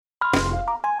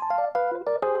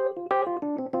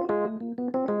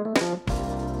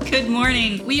Good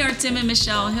morning. We are Tim and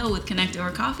Michelle Hill with Connect Over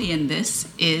Coffee, and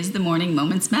this is the Morning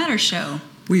Moments Matter show.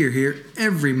 We are here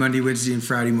every Monday, Wednesday, and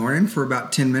Friday morning for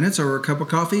about 10 minutes over a cup of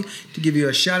coffee to give you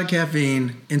a shot of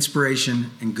caffeine,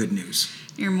 inspiration, and good news.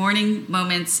 Your morning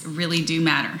moments really do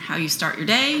matter. How you start your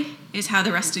day is how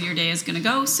the rest of your day is going to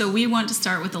go. So we want to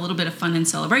start with a little bit of fun and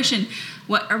celebration.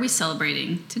 What are we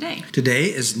celebrating today? Today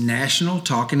is National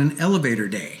Talk in an Elevator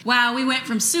Day. Wow, we went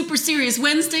from super serious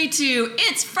Wednesday to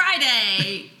it's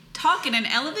Friday. Talk in an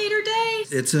elevator day?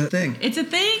 It's a thing. It's a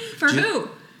thing? For who?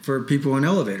 For people in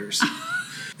elevators.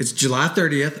 It's July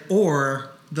 30th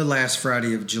or the last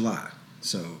Friday of July.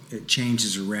 So it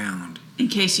changes around. In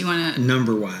case you want to...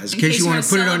 Number-wise. In case you want to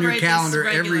put it on your calendar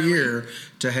every regularly. year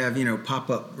to have,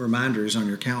 pop-up reminders on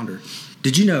your calendar.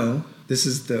 Did you know, this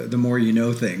is the more you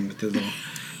know thing with the little...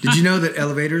 Did you know that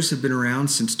elevators have been around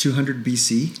since 200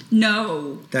 BC?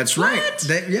 No. That's What?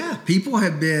 right. People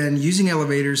have been using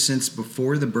elevators since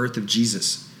before the birth of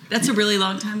Jesus. That's a really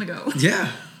long time ago.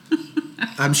 Yeah.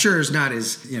 I'm sure it's not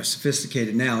as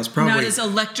sophisticated now. It's probably Not as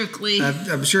electrically.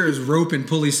 I'm sure it's rope and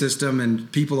pulley system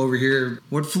and people over here.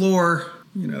 What floor?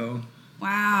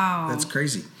 Wow. That's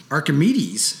crazy.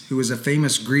 Archimedes, who was a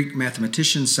famous Greek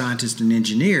mathematician, scientist, and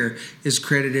engineer, is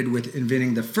credited with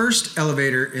inventing the first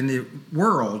elevator in the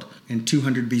world in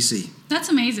 200 BC. That's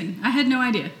amazing. I had no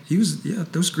idea. He was,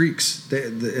 those Greeks,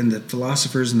 and the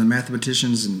philosophers and the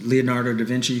mathematicians, and Leonardo da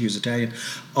Vinci, who's Italian,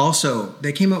 also,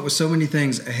 they came up with so many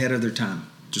things ahead of their time.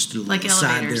 Just a little Like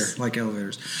aside elevators. there, like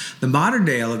elevators. The modern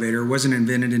day elevator wasn't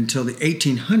invented until the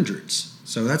 1800s.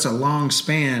 So that's a long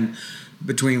span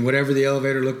between whatever the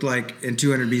elevator looked like in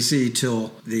 200 BC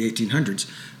till the 1800s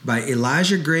by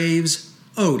Elijah Graves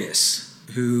Otis,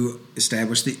 who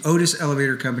established the Otis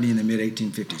Elevator Company in the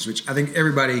mid-1850s, which I think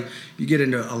everybody, you get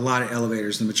into a lot of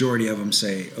elevators, the majority of them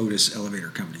say Otis Elevator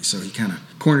Company. So he kind of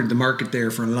cornered the market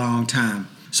there for a long time.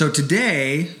 So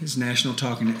today is National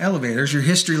Talking in Elevators, your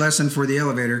history lesson for the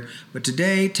elevator. But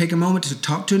today, take a moment to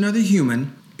talk to another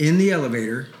human in the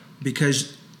elevator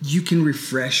because you can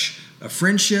refresh a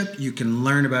friendship. You can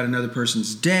learn about another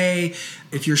person's day.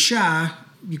 If you're shy,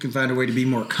 you can find a way to be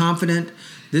more confident.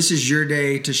 This is your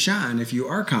day to shine if you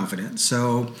are confident.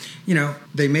 So,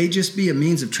 they may just be a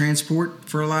means of transport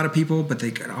for a lot of people, but they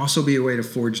could also be a way to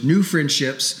forge new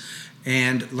friendships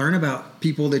and learn about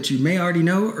people that you may already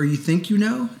know or you think you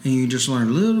know, and you just learn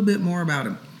a little bit more about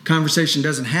them. Conversation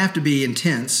doesn't have to be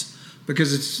intense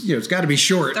because it's got to be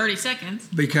short. 30 seconds.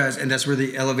 And that's where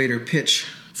the elevator pitch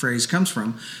phrase comes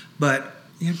from. But,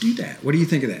 do that. What do you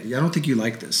think of that? I don't think you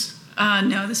like this.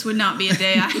 No, this would not be a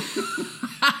day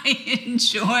I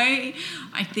enjoy.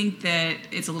 I think that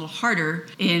it's a little harder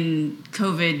in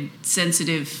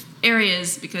COVID-sensitive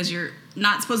areas because you're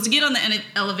not supposed to get on the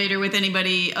elevator with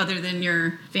anybody other than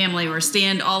your family or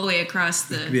stand all the way across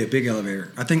the... It could be a big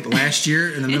elevator. I think last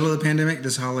year in the middle of the pandemic,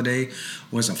 this holiday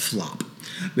was a flop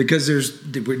because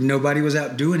nobody was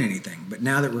out doing anything. But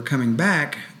now that we're coming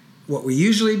back, what we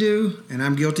usually do, and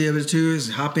I'm guilty of it too, is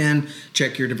hop in,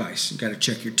 check your device. You got to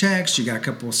check your text. You got a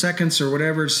couple of seconds or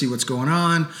whatever to see what's going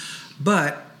on.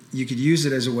 But you could use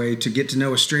it as a way to get to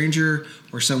know a stranger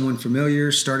or someone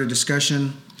familiar, start a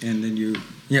discussion, and then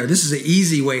this is an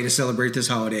easy way to celebrate this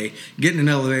holiday. Get in an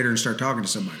elevator and start talking to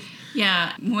somebody.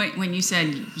 Yeah, when you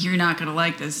said you're not going to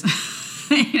like this,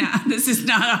 this is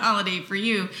not a holiday for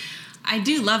you, I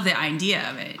do love the idea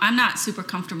of it. I'm not super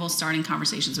comfortable starting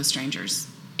conversations with strangers.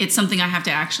 It's something I have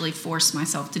to actually force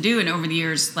myself to do. And over the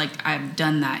years, I've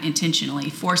done that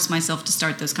intentionally, force myself to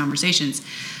start those conversations.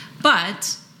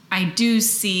 But I do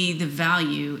see the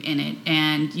value in it.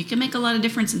 And you can make a lot of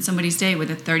difference in somebody's day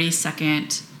with a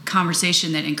 30-second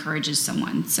conversation that encourages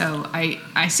someone. So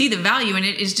I see the value in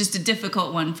it. It's just a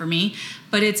difficult one for me.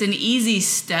 But it's an easy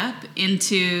step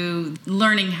into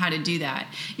learning how to do that.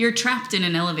 You're trapped in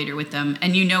an elevator with them,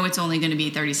 and it's only going to be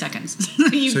 30 seconds.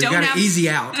 you got to easy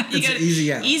out. It's an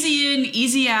easy out. Easy in,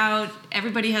 easy out.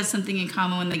 Everybody has something in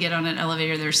common when they get on an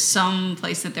elevator. There's some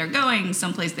place that they're going,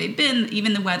 some place they've been,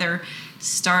 even the weather.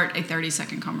 Start a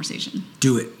 30-second conversation.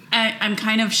 Do it. I'm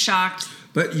kind of shocked.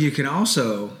 But you can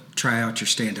also try out your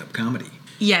stand-up comedy.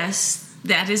 Yes.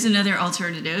 That is another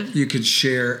alternative. You could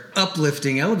share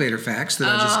uplifting elevator facts that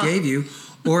I just gave you,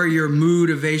 or your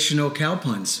motivational cow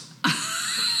puns,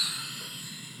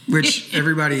 which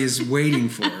everybody is waiting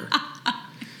for.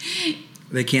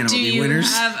 They can't all be winners.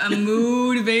 Do you have a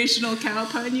motivational cow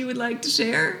pun you would like to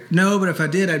share? No, but if I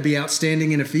did, I'd be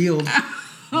outstanding in a field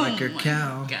like a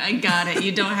cow. I got it.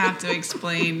 You don't have to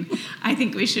explain. I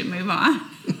think we should move on.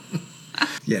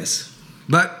 Yes.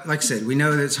 But like I said, we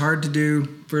know that it's hard to do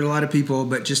for a lot of people,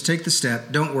 but just take the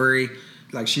step. Don't worry.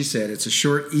 like she said, it's a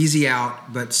short, easy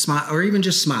out, but smile, or even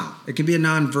just smile. It can be a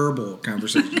nonverbal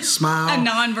conversation. Smile. A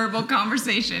nonverbal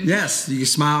conversation. Yes, you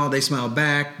smile, they smile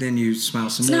back, then you smile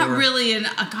some more. It's not really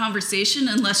a conversation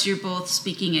unless you're both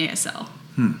speaking ASL.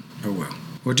 Oh, well.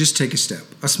 Well, just take a step,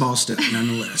 a small step,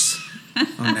 nonetheless,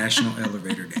 on National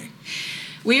Elevator Day.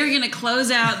 We are going to close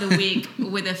out the week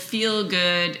with a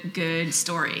feel-good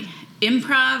story.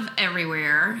 Improv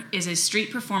Everywhere is a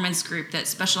street performance group that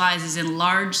specializes in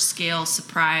large-scale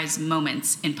surprise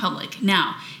moments in public.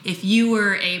 Now, if you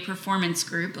were a performance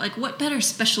group, like what better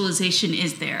specialization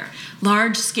is there?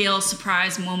 Large-scale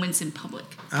surprise moments in public.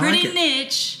 Pretty like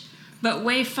niche, but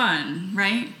way fun,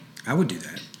 right? I would do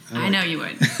that. I know you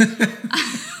would.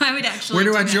 I would actually. Where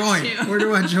do I that join? too. Where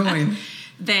do I join?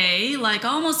 They, like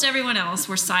almost everyone else,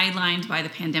 were sidelined by the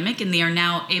pandemic, and they are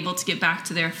now able to get back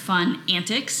to their fun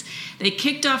antics. They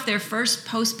kicked off their first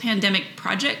post-pandemic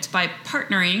project by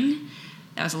partnering,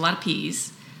 that was a lot of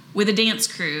P's, with a dance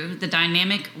crew, the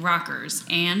Dynamic Rockers,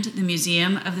 and the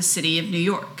Museum of the City of New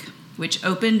York, which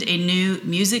opened a new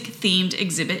music-themed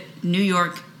exhibit, New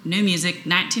York New Music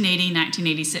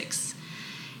 1980-1986.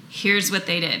 Here's what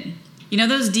they did. You know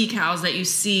those decals that you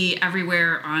see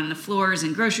everywhere on the floors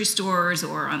in grocery stores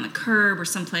or on the curb or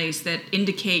someplace that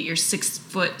indicate your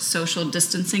 6-foot social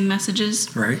distancing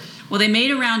messages? Right. Well, they made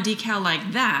a round decal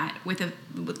like that with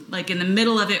like in the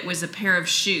middle of it was a pair of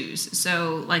shoes.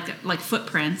 So like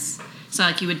footprints. So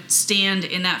like you would stand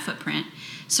in that footprint,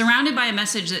 surrounded by a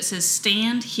message that says,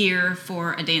 "Stand here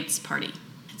for a dance party."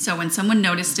 So when someone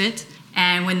noticed it,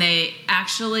 and when they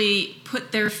actually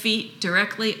put their feet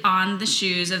directly on the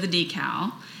shoes of the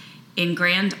decal in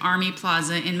Grand Army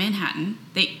Plaza in Manhattan,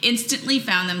 they instantly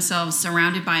found themselves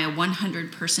surrounded by a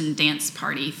 100-person dance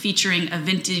party featuring a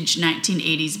vintage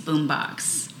 1980s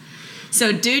boombox.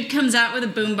 So dude comes out with a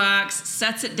boombox,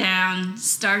 sets it down,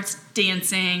 starts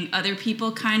dancing. Other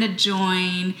people kind of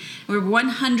join. We're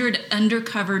 100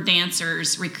 undercover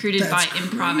dancers recruited by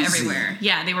Improv Everywhere.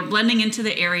 Yeah, they were blending into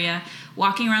the area,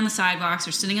 walking around the sidewalks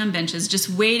or sitting on benches, just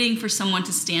waiting for someone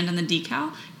to stand on the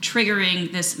decal,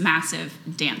 triggering this massive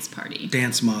dance party.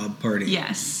 Dance mob party.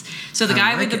 Yes. So the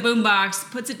guy with the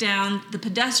boombox puts it down. The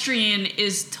pedestrian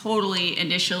is totally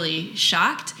initially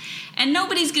shocked. And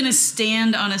nobody's going to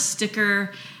stand on a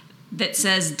sticker that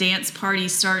says dance party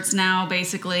starts now,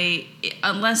 basically,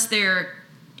 unless they're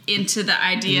into the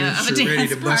idea of a dance ready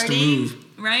to party. Bust a move.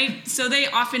 Right? So they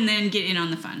often then get in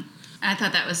on the fun. I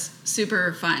thought that was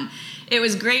super fun. It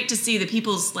was great to see the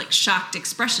people's like shocked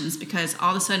expressions because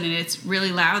all of a sudden it's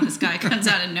really loud. This guy comes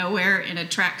out of nowhere in a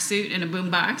tracksuit and a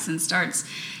boombox and starts.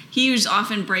 He was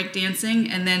often break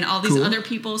dancing, and then all these other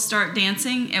people start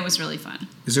dancing. It was really fun.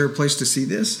 Is there a place to see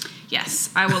this? Yes,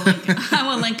 I will link. I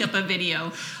will link up a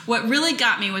video. What really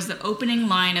got me was the opening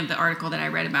line of the article that I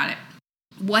read about it.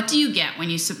 What do you get when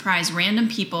you surprise random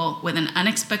people with an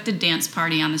unexpected dance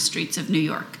party on the streets of New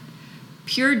York?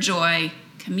 Pure joy,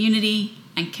 community,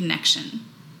 and connection.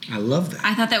 I love that.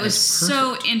 I thought that was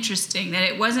so interesting that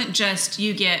it wasn't just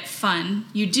you get fun.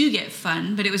 You do get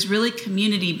fun, but it was really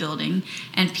community building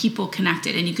and people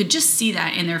connected. And you could just see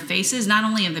that in their faces, not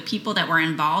only of the people that were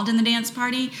involved in the dance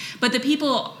party, but the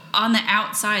people on the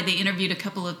outside. They interviewed a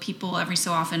couple of people every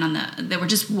so often that were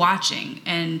just watching.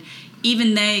 And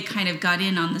even they kind of got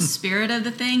in on the spirit of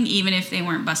the thing, even if they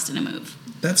weren't busting a move.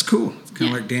 That's cool. It's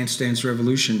kind of like Dance Dance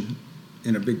Revolution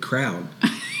in a big crowd.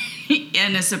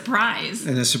 And a surprise.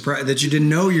 And a surprise that you didn't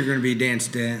know you're going to be dance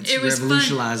it was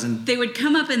revolutionizing. Fun. They would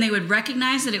come up and they would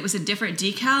recognize that it was a different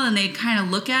decal, and they'd kind of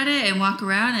look at it and walk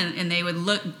around, and they would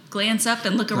glance up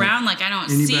and look around like I don't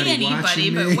see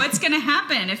anybody, but what's going to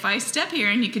happen if I step here?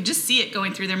 And you could just see it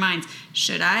going through their minds.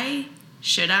 Should I?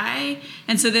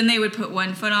 And so then they would put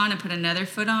one foot on and put another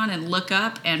foot on and look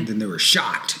up. And then they were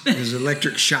shocked. It was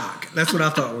electric shock. That's what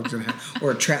I thought was going to happen.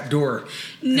 Or a trap door.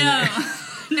 No.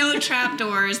 No trap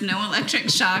doors, no electric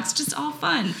shocks, just all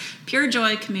fun. Pure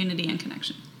joy, community, and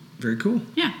connection. Very cool.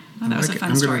 Yeah, well, that was a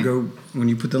fun story. I'm going to go, when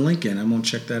you put the link in, I'm going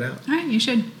to check that out. All right, you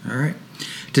should. All right.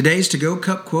 Today's To-Go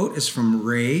Cup quote is from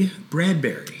Ray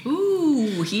Bradbury.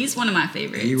 Ooh, he's one of my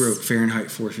favorites. He wrote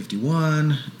Fahrenheit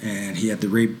 451, and he had the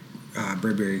Ray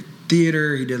Bradbury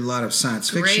Theater. He did a lot of science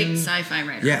fiction. Great sci-fi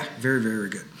writer. Yeah, very, very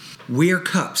good. We are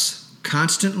cups,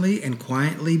 constantly and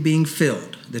quietly being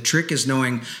filled. The trick is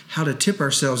knowing how to tip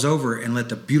ourselves over and let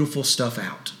the beautiful stuff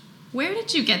out. Where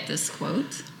did you get this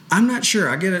quote? I'm not sure.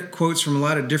 I get quotes from a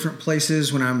lot of different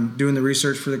places when I'm doing the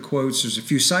research for the quotes. There's a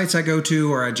few sites I go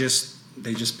to, or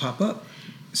they just pop up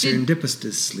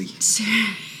serendipitously.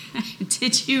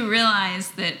 Did you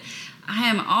realize that I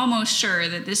am almost sure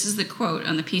that this is the quote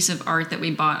on the piece of art that we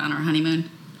bought on our honeymoon?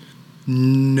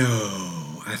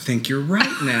 No, I think you're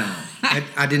right now.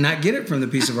 I did not get it from the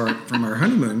piece of art from our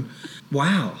honeymoon.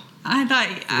 Wow. I thought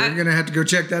We're going to have to go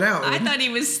check that out. I thought he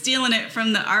was stealing it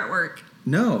from the artwork.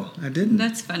 No, I didn't.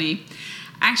 That's funny.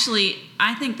 Actually,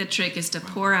 I think the trick is to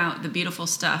pour out the beautiful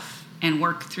stuff and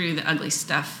work through the ugly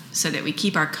stuff so that we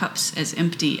keep our cups as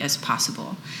empty as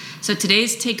possible. So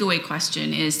today's takeaway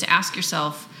question is to ask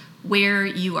yourself where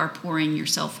you are pouring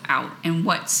yourself out and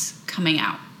what's coming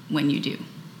out when you do.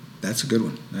 That's a good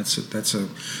one. That's a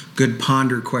good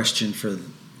ponder question for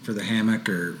the hammock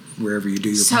or wherever you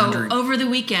do your pondering. So over the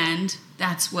weekend,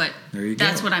 that's what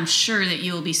I'm sure that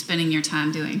you will be spending your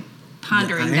time doing,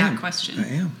 pondering that question. I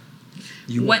am.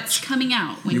 What's coming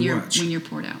out when you're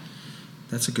poured out?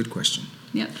 That's a good question.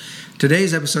 Yep.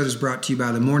 Today's episode is brought to you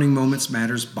by the Morning Moments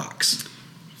Matters box.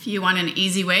 If you want an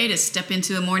easy way to step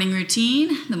into a morning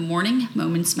routine, the Morning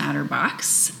Moments Matter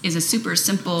box is a super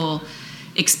simple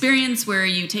experience where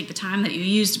you take the time that you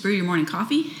use to brew your morning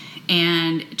coffee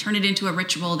and turn it into a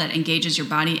ritual that engages your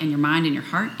body and your mind and your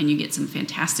heart, and you get some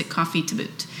fantastic coffee to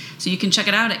boot. So you can check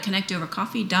it out at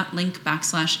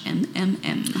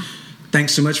connectovercoffee.link/MMM.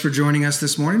 Thanks so much for joining us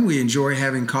this morning. We enjoy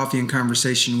having coffee and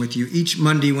conversation with you each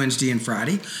Monday, Wednesday, and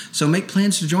Friday. So make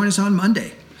plans to join us on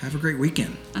Monday. Have a great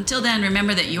weekend. Until then,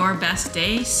 remember that your best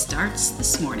day starts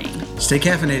this morning. Stay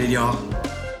caffeinated, y'all.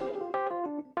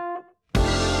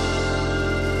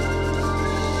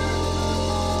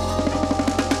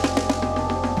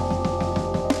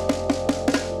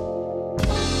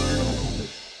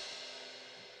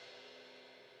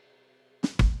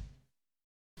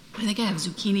 I think I have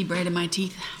zucchini bread in my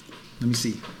teeth. Let me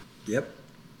see. Yep.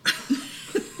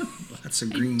 Lots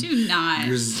of green. I do not.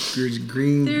 There's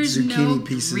green There's zucchini no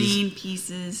pieces. green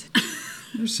pieces.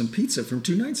 There's some pizza from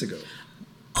 2 nights ago.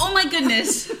 Oh my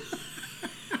goodness.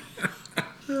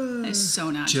 That's so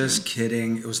not Just true.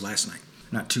 kidding. It was last night,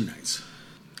 not 2 nights.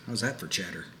 How's that for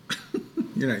chatter?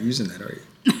 You're not using that, are you?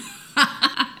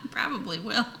 Probably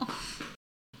will.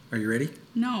 Are you ready?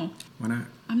 No. Why not?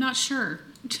 I'm not sure.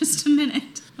 Just a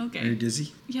minute. Okay. Are you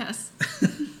dizzy? Yes.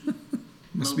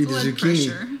 Must Low be the blood zucchini.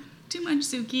 pressure. Too much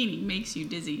zucchini makes you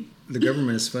dizzy. The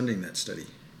government is funding that study.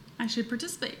 I should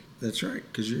participate. That's right,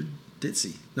 because you're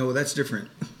ditzy. No, that's different.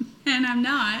 And I'm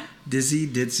not. Dizzy,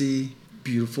 ditzy,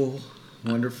 beautiful,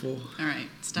 wonderful, All right,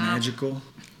 stop. magical.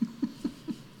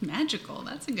 Magical.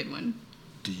 That's a good one.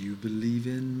 Do you believe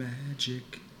in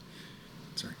magic?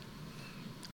 Sorry.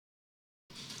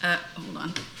 Hold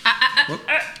on.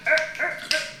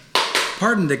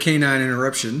 Pardon the canine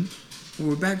interruption.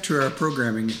 We're back to our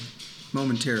programming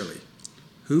momentarily.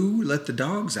 Who let the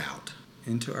dogs out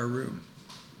into our room?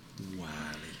 Wiley.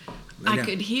 Lay I down.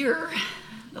 could hear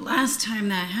the last time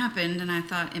that happened, and I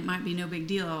thought it might be no big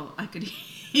deal. I could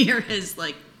hear his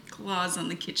claws on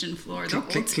the kitchen floor the whole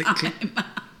Click, click, time. click, click.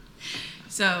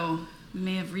 So we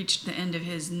may have reached the end of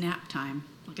his nap time,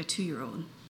 like a 2-year-old.